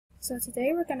So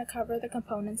today we're going to cover the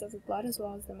components of the blood as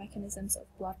well as the mechanisms of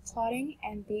blood clotting,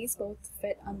 and these both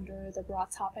fit under the broad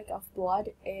topic of blood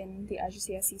in the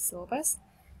IGCSE syllabus.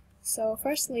 So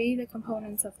firstly, the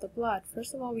components of the blood.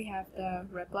 First of all, we have the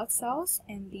red blood cells,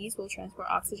 and these will transport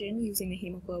oxygen using the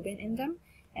hemoglobin in them.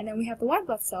 And then we have the white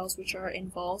blood cells, which are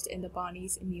involved in the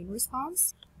body's immune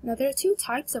response. Now there are two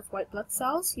types of white blood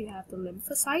cells. You have the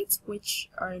lymphocytes,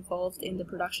 which are involved in the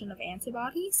production of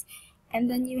antibodies. And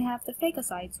then you have the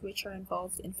phagocytes, which are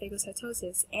involved in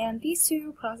phagocytosis. And these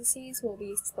two processes will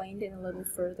be explained in a little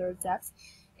further depth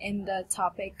in the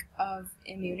topic of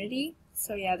immunity.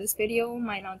 So yeah, this video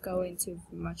might not go into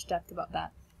much depth about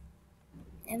that.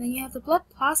 And then you have the blood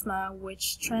plasma,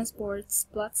 which transports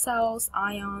blood cells,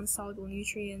 ions, soluble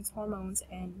nutrients, hormones,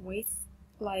 and waste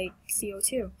like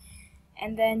CO2.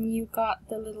 And then you got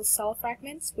the little cell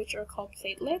fragments, which are called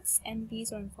platelets, and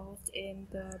these are involved in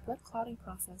the blood clotting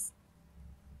process.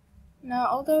 Now,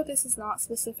 although this is not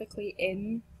specifically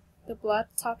in the blood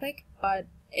topic, but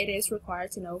it is required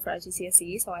to know for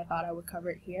IGCSE, so I thought I would cover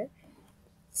it here.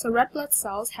 So red blood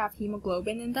cells have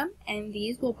hemoglobin in them, and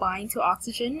these will bind to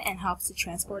oxygen and helps to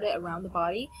transport it around the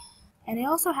body. And it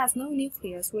also has no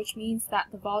nucleus, which means that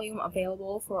the volume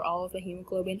available for all of the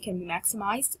hemoglobin can be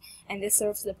maximized, and this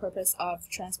serves the purpose of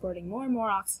transporting more and more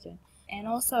oxygen. And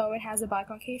also it has a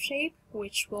biconcave shape,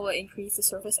 which will increase the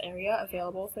surface area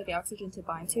available for the oxygen to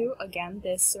bind to. Again,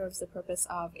 this serves the purpose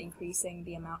of increasing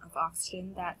the amount of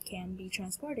oxygen that can be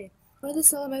transported. For the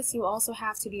syllabus, you also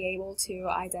have to be able to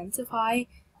identify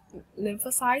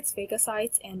lymphocytes,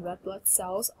 phagocytes, and red blood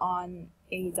cells on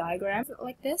a diagram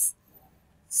like this.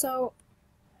 So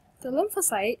the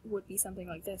lymphocyte would be something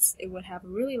like this. It would have a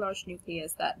really large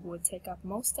nucleus that would take up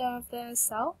most of the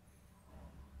cell,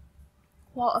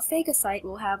 while a phagocyte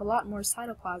will have a lot more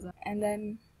cytoplasm. And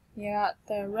then you got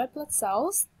the red blood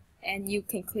cells, and you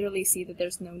can clearly see that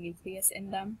there's no nucleus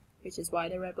in them, which is why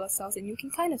they're red blood cells, and you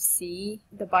can kind of see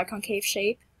the biconcave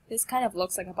shape. This kind of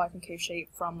looks like a biconcave shape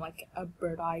from like a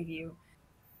bird eye view.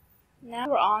 Now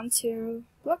we're on to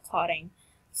blood clotting.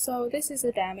 So this is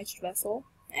a damaged vessel,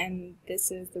 and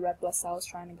this is the red blood cells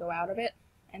trying to go out of it.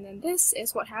 And then this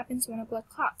is what happens when a blood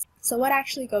clots. So what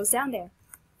actually goes down there?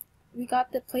 We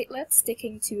got the platelets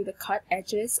sticking to the cut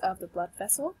edges of the blood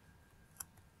vessel,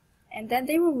 and then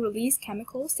they will release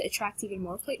chemicals to attract even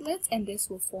more platelets, and this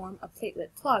will form a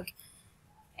platelet plug.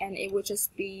 And it would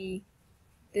just be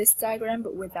this diagram,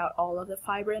 but without all of the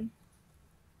fibrin.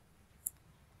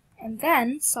 And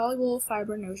then soluble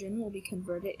fibrinogen will be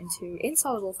converted into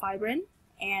insoluble fibrin,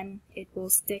 and it will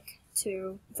stick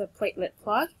to the platelet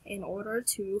plug in order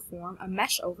to form a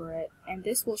mesh over it, and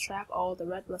this will trap all the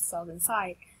red blood cells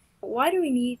inside. Why do we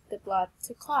need the blood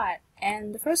to clot?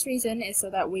 And the first reason is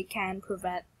so that we can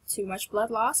prevent too much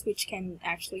blood loss, which can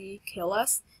actually kill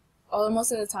us. Although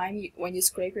most of the time when you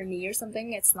scrape your knee or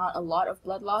something, it's not a lot of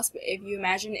blood loss, but if you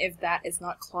imagine if that is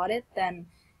not clotted, then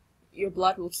your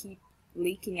blood will keep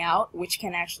leaking out, which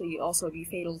can actually also be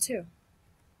fatal too.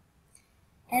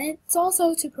 And it's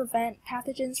also to prevent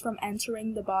pathogens from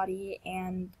entering the body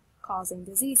and causing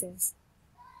diseases.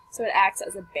 So it acts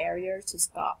as a barrier to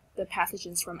stop the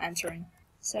pathogens from entering.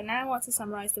 So now I want to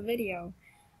summarize the video.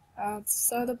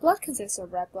 So the blood consists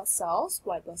of red blood cells,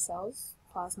 white blood cells,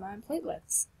 plasma, and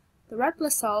platelets. The red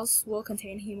blood cells will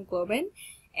contain hemoglobin,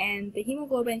 and the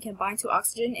hemoglobin can bind to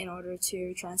oxygen in order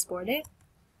to transport it.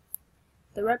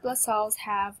 The red blood cells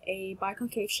have a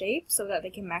biconcave shape so that they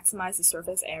can maximize the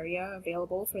surface area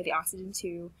available for the oxygen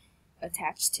to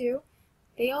attach to.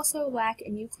 They also lack a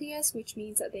nucleus, which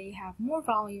means that they have more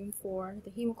volume for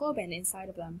the hemoglobin inside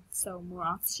of them, so more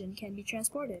oxygen can be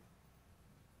transported.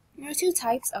 There are two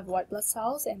types of white blood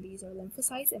cells, and these are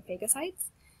lymphocytes and phagocytes.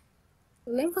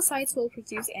 The lymphocytes will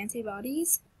produce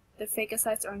antibodies. The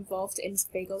phagocytes are involved in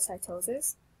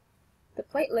phagocytosis. The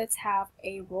platelets have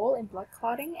a role in blood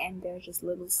clotting, and they're just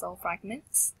little cell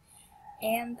fragments.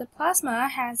 And the plasma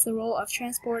has the role of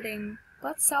transporting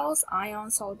blood cells,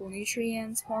 ions, soluble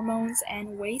nutrients, hormones,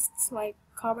 and wastes like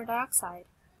carbon dioxide.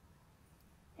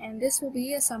 And this will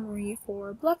be a summary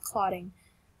for blood clotting.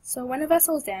 So when a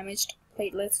vessel is damaged,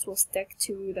 platelets will stick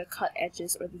to the cut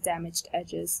edges or the damaged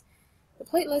edges. The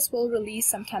platelets will release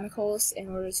some chemicals in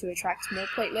order to attract more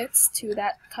platelets to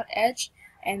that cut edge,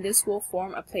 and this will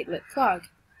form a platelet plug.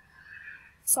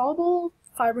 Soluble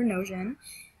fibrinogen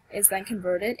is then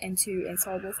converted into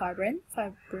insoluble fibrin.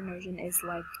 Fibrinogen is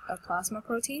like a plasma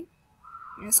protein,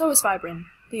 and so is fibrin.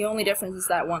 The only difference is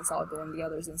that one's soluble and the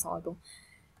other is insoluble.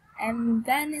 And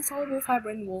then insoluble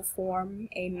fibrin will form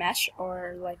a mesh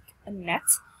or like a net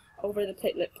over the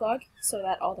platelet plug so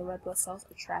that all the red blood cells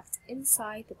are trapped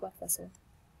inside the blood vessel.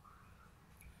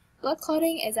 Blood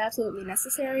clotting is absolutely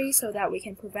necessary so that we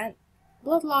can prevent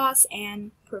blood loss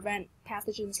and prevent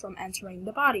pathogens from entering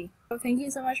the body. So thank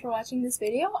you so much for watching this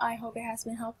video. I hope it has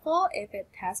been helpful. If it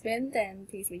has been, then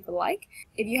please leave a like.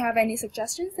 If you have any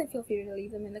suggestions, then feel free to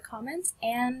leave them in the comments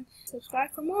and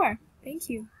subscribe for more. Thank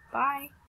you. Bye.